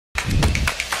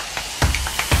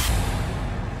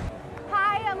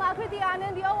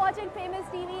Anand, you're watching Famous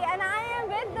TV and I am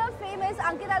with the famous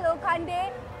Ankita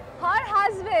Lokhande, her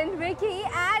husband Vicky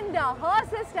and her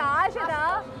sister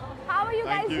Ashita. How are you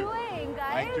guys doing,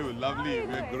 guys? Thank you, lovely,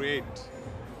 we're great.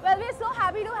 Well, we're so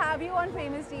happy to have you on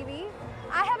Famous TV.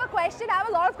 I have a question, I have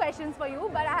a lot of questions for you,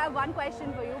 but I have one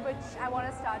question for you which I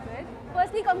want to start with.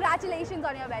 Firstly, congratulations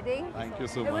on your wedding. Thank you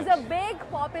so much. It was a big,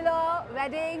 popular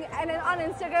wedding and on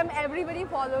Instagram everybody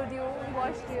followed you,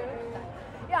 watched you.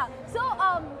 Yeah, so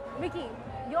Vicky,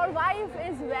 your wife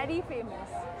is very famous.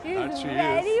 She's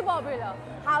very popular.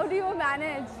 How do you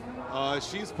manage?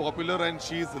 She's popular and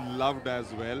she's loved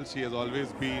as well. She has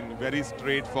always been very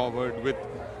straightforward with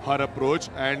her approach,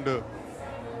 and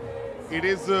it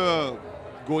is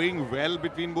going well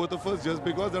between both of us just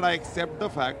because that I accept the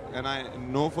fact and I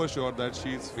know for sure that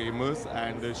she is famous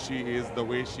and she is the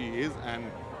way she is, and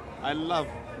I love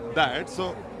that.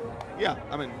 So yeah,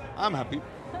 I mean, I'm happy.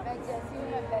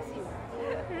 Bless you.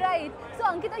 Right. So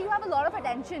Ankita, you have a lot of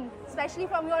attention, especially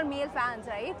from your male fans,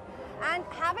 right? And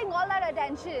having all that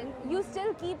attention, you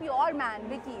still keep your man,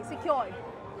 Vicky, secured.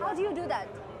 How do you do that?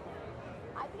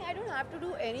 I think I don't have to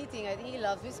do anything. I think he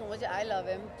loves me so much. I love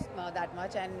him that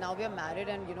much, and now we are married,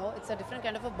 and you know, it's a different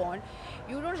kind of a bond.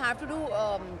 You don't have to do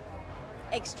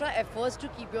extra efforts to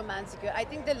keep your man secure. I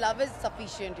think the love is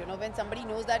sufficient. You know, when somebody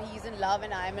knows that he's in love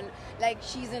and I'm in, like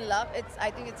she's in love,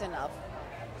 I think it's enough.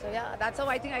 So yeah, that's how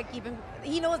I think I keep him.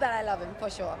 He knows that I love him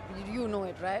for sure. You know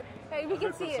it, right? Hey, we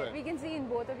can 100%. See it. We can see in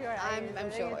both of your eyes.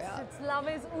 I'm sure. It's love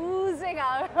is oozing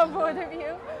out from both of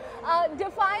you.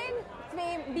 Define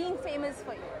being famous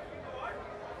for you.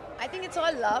 I think it's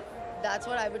all love. That's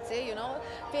what I would say. You know,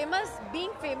 being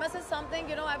famous is something.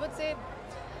 You know, I would say.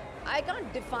 I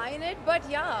can't define it, but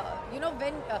yeah, you know,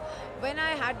 when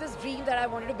I had this dream that I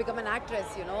wanted to become an actress,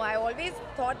 you know, I always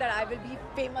thought that I will be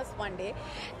famous one day,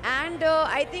 and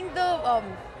I think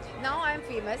now I'm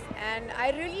famous, and I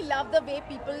really love the way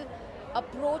people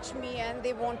approach me and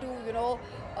they want to, you know,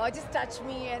 just touch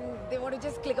me and they want to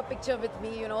just click a picture with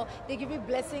me, you know, they give me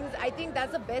blessings. I think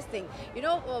that's the best thing. You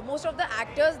know, most of the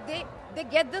actors, they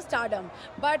get the stardom,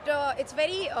 but it's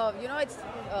very, you know,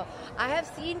 I have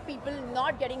seen people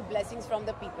not getting blessings from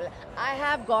the people. I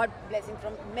have got blessings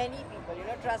from many people, you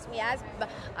know, trust me. As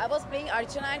I was playing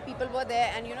Archana and people were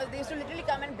there and, you know, they used to literally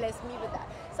come and bless me with that.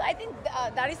 So I think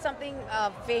that is something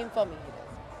fame for me.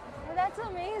 That's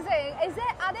amazing.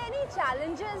 Are there any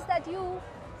challenges that you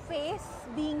face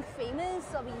being famous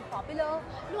or being popular?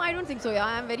 No, I don't think so. Yeah,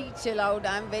 I'm very chill out.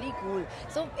 I'm very cool.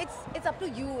 So it's up to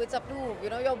you. It's up to, you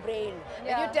know, your brain.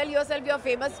 Yeah. When you tell yourself you're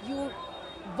famous, you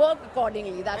work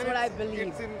accordingly. That's what I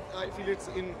believe. I feel it's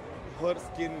in her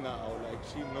skin now. Like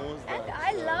she knows that. And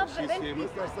I love she's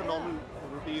famous. That's the normal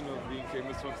routine of being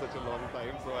famous from such a long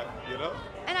time. So you know.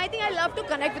 And I think I love to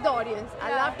connect with the audience. Yeah.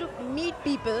 I love to meet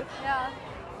people. Yeah.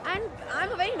 And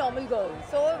I'm a very normal girl,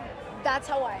 so that's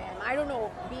how I am. I don't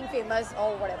know, being famous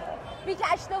or whatever. We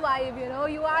catch the vibe, you know.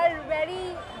 You are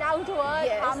very down to earth,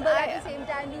 yes, humble at the same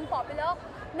time, being popular.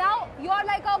 Now, you're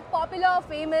like a popular,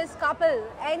 famous couple.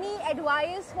 Any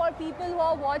advice for people who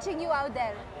are watching you out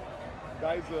there?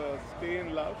 Guys, stay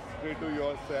in love, stay to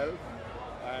yourself,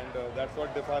 and that's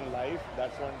what defines life.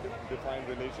 That's what defines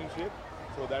relationship.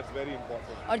 So that's very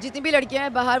important. और जितनी भी लड़कियां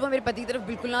हैं बाहर वो मेरे पति की तरफ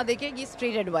बिल्कुल ना देखें, ये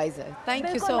straight advice है. Thank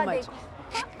you so much.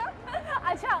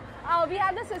 अच्छा, we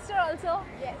have the sister also.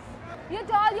 Yes. You're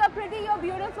tall, you're pretty, you're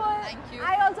beautiful. Thank you.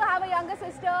 I also have a younger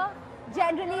sister.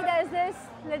 Generally, there's this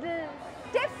little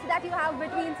tiff that you have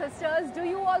between sisters. Do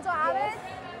you also have it?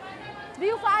 Do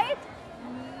you fight?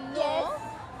 No.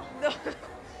 Yes.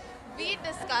 We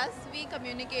discuss, we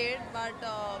communicate,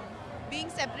 but being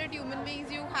separate human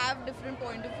beings, you have different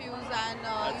point of views and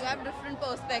you have different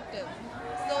perspectives.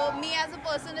 So me as a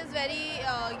person is very,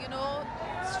 you know,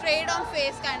 straight on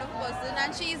face kind of person,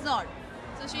 and she is not.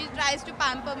 So she tries to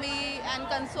pamper me and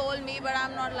console me, but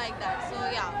I'm not like that. So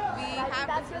yeah, we have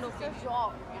different opinions.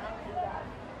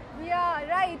 Yeah,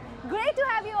 right. Great to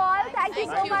have you all. Thank you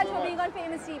so much for being on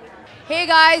Famous TV. Hey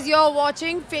guys, you're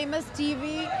watching Famous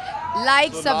TV.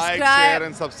 Like, subscribe. Like, share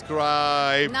and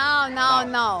subscribe.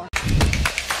 Now.